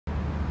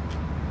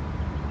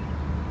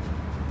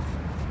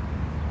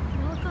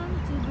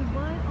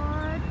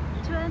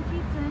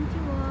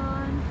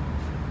2021.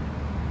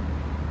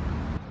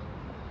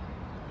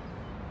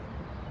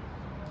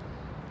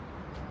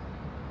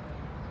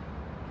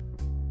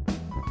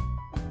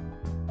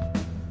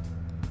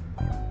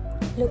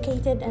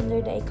 Located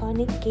under the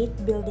iconic Gate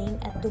building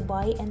at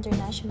Dubai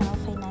International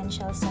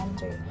Financial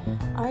Center,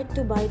 Art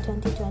Dubai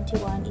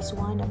 2021 is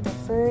one of the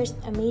first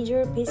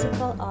major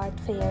physical art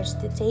fairs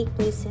to take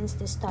place since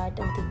the start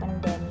of the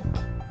pandemic.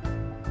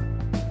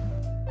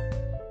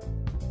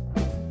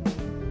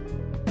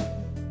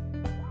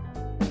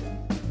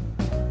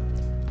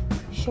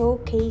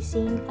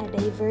 Showcasing a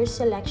diverse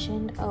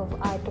selection of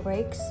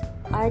artworks,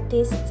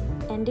 artists,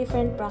 and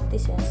different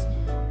practices,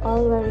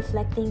 all while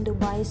reflecting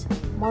Dubai's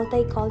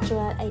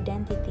multicultural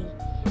identity.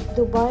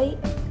 Dubai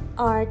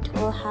Art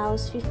will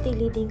house 50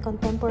 leading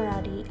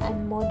contemporary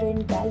and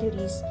modern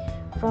galleries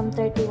from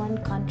 31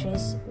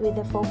 countries with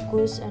a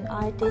focus on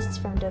artists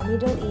from the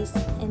Middle East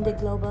and the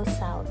Global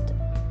South.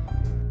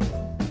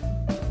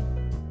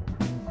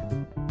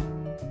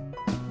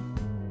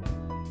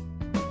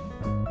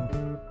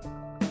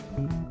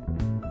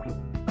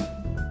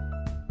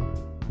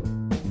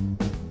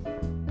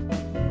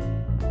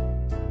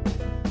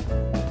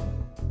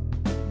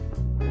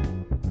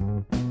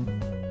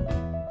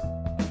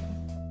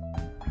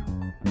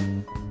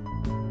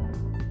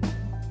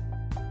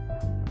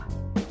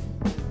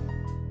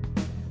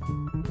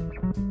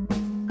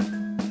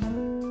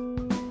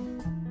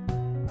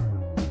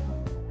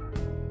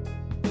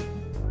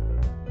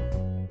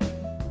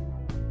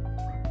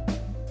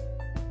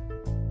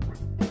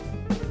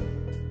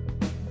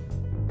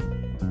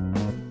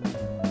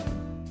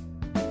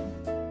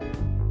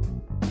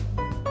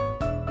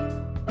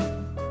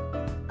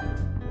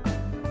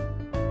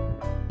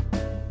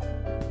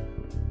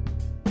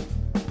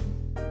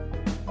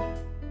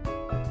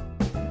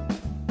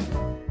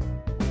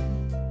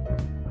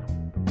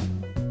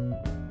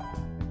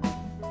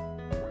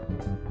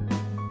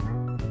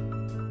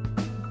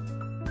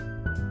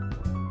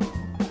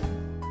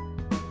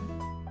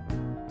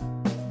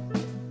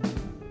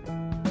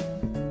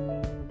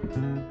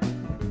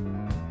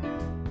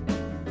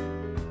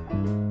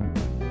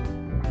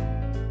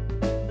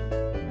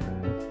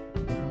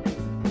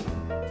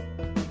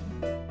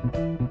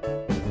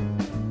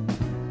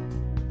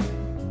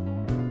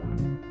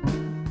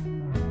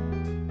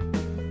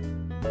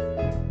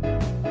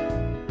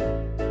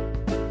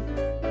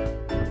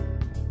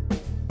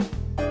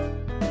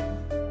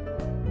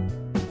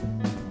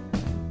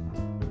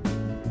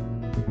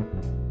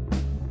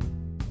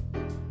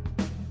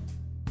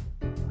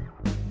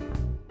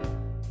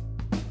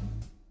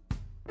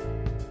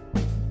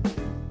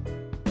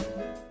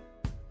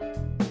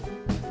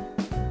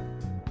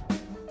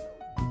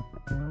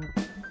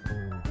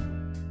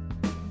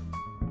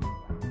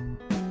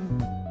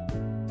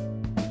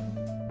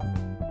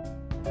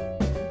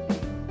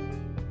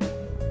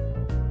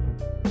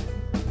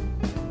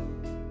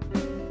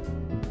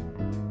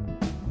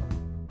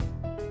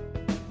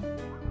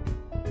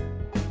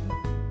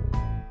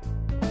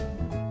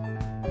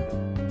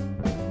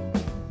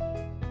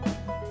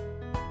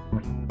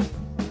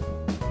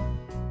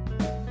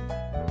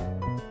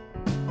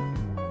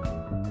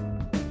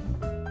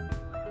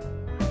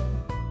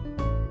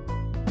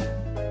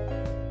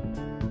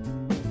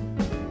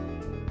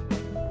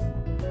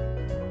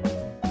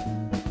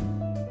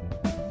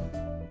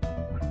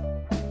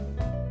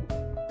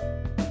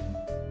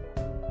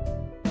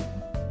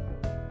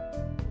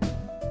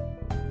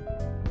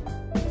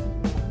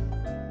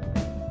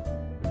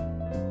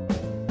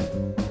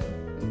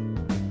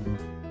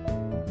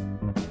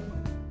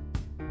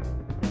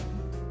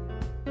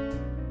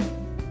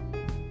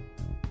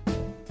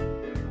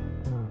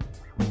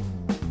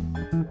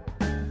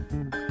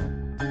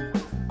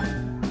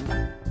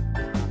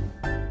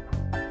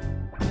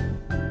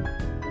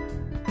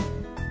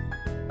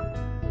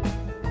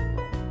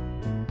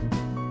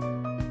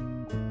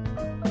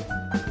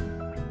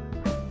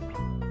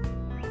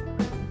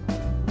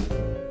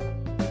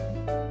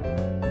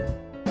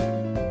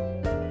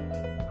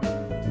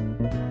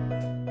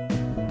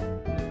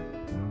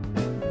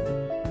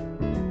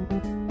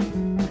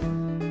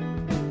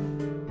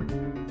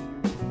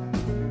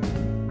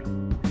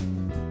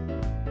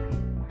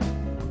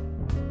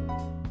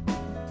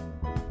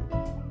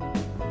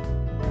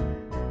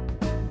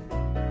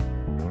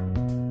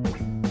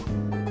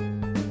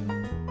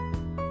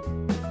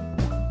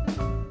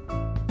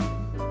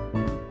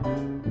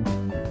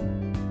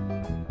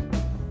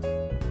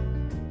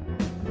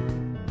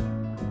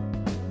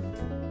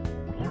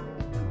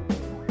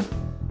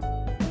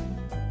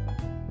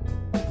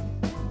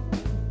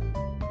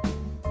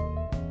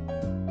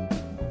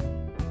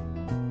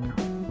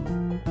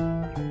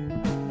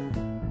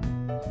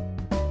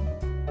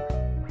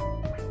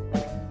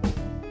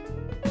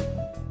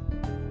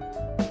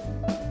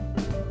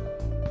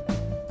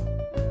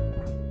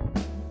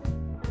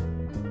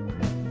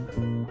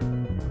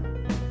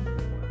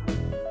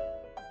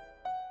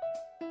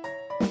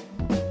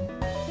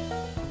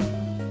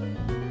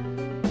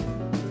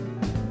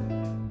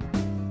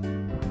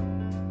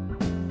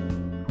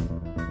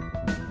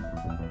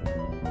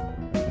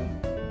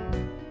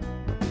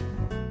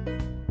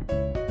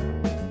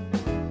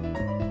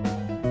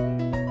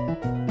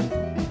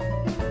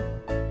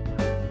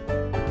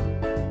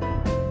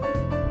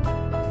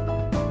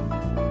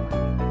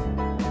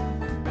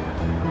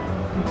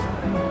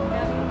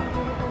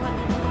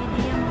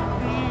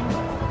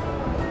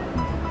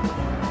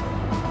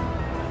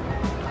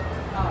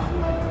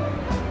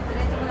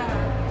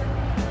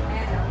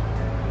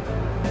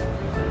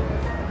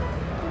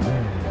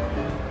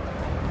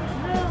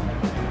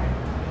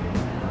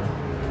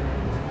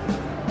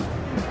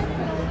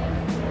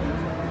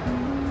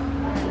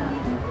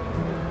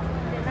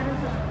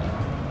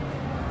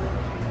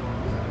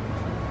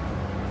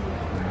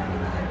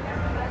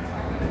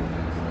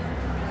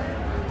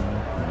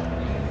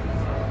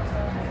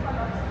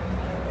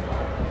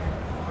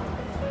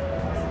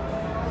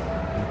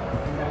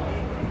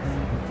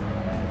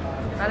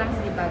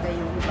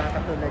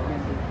 tulad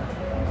niyan dito.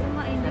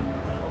 Mainit.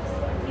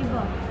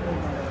 Iba.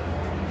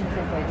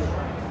 Ito pwede.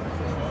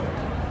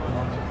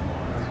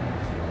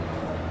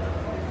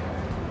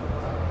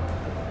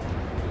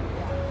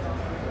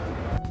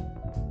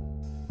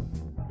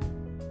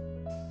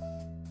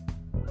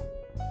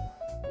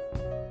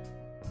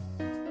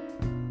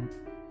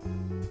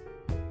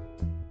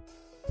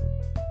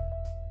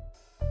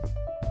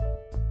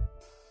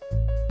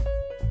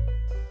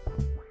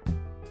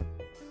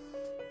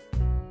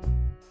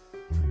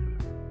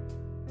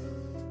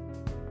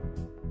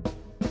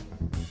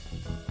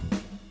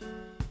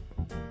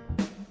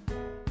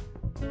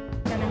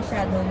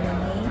 Shadow nyo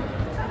ni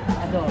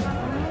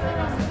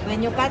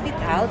when you cut it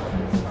out,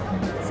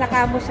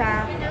 saka mo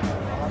siya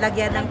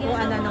lagyan ng kung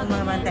ano ng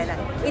mga mantela.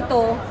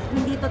 Ito,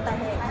 hindi to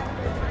tahe.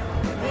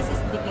 This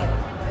is dikit.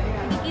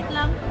 Dikit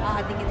lang.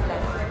 Dikit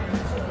lang.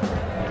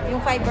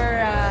 Yung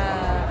fiber,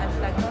 ano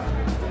tag to?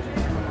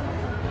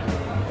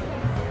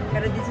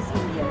 Pero this is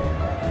Indian.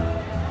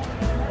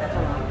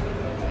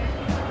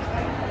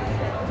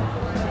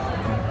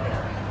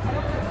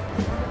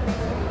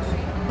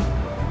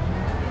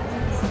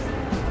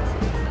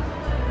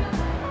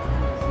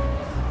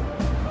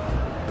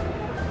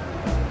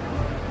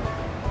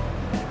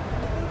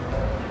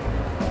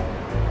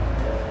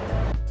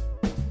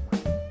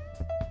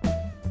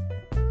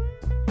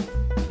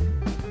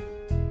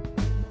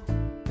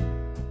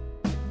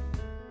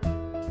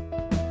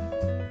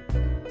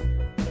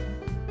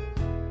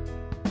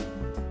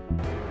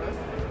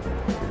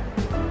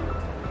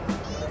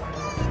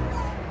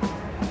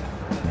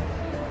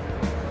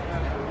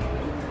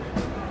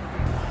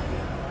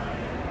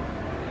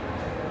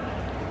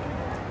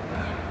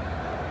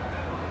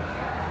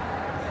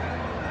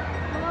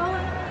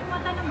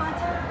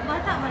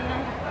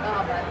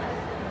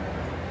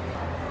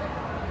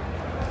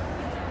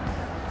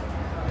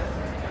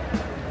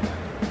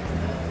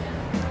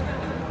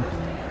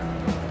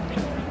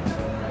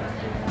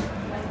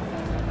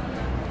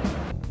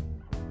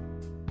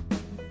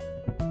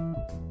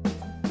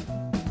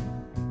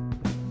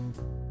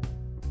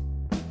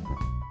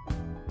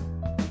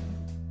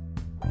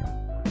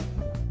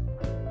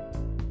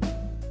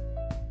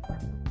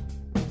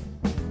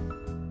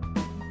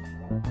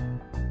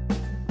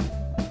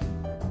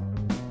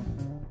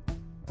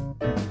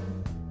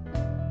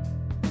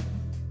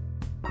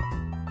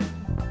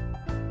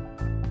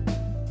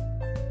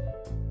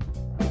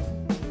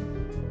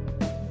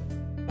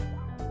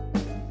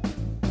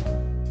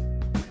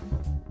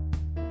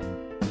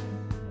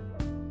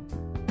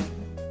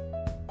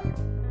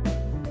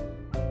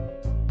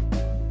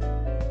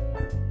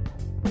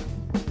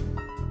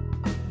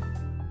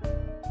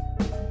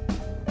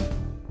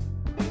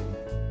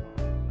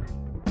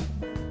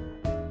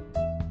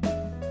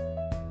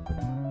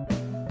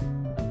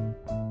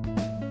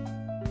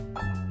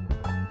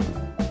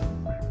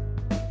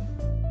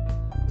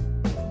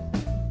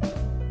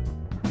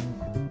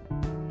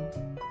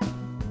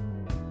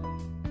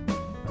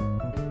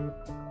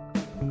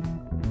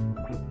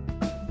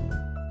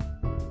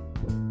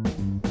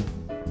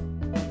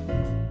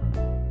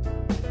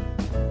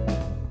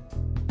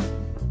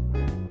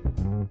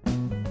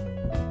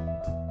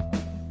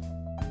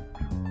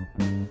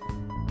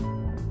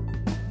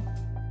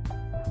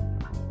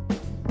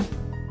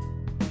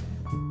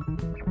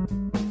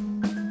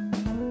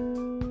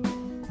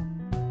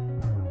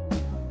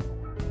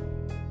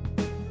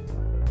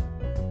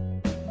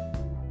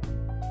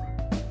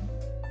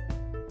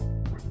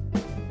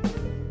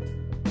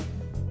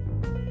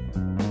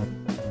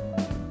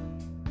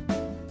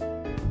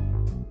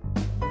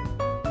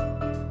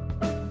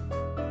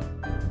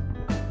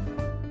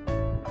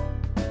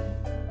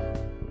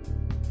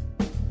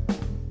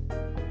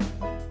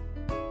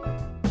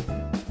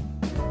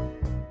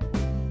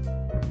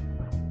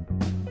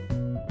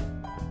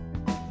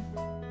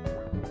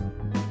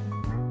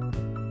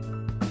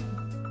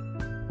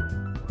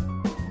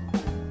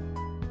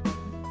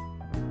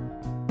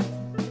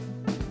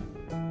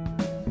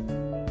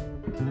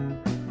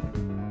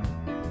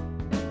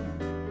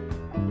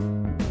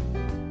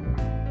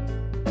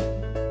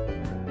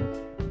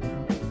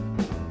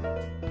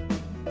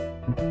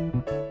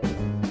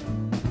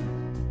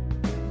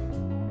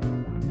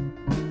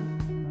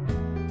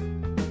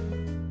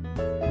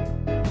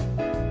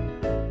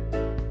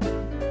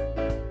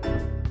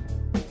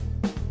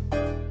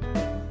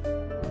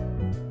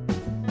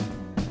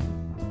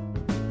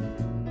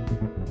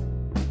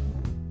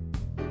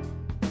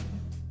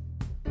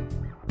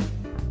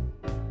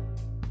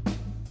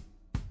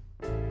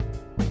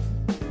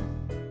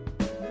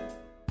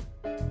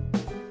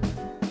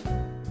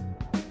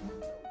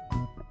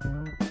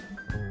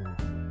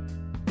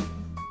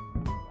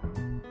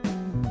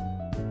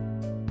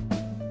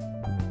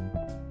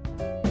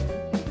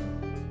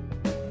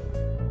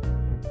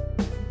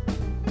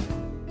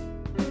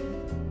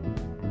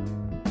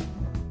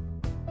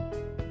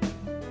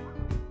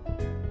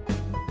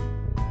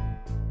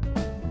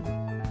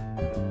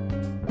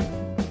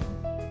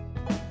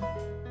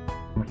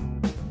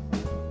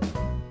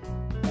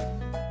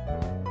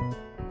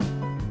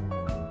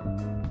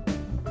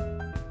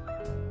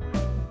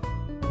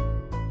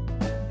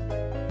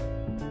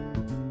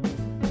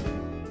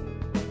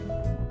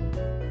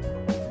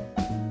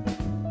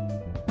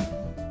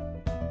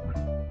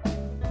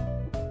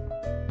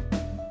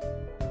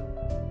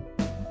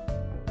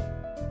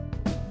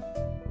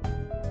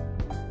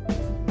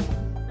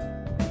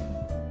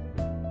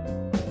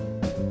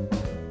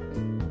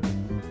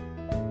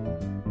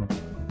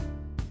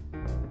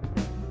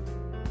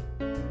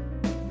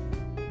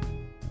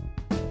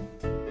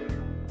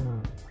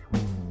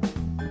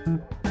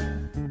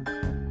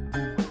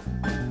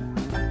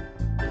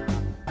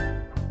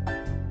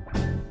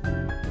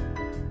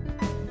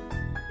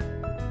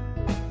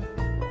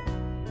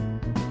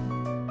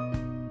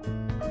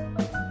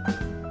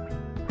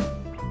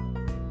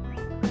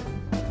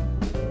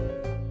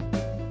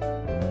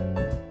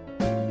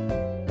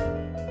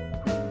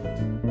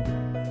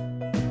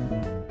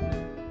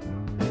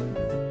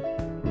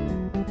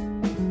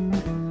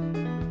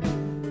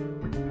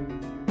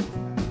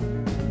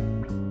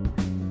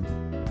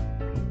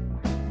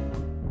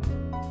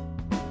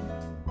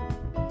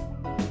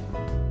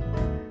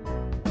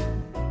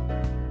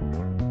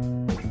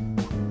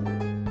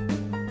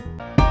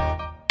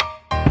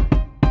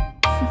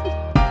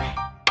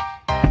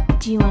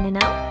 Do you want to know?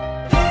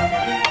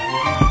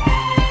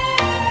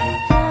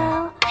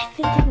 Well, I've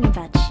been thinking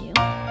about you,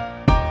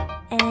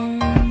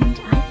 and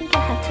I think I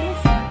have to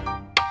listen.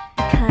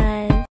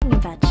 Because thinking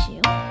about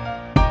you,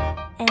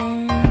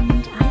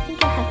 and I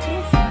think I have to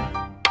listen.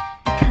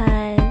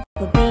 Because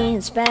we'll be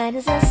as bright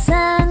as the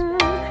sun.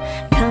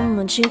 Come,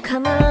 won't you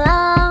come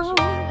along?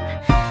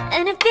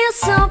 And it feels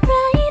so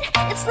bright,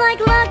 it's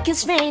like luck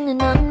is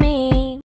raining on me.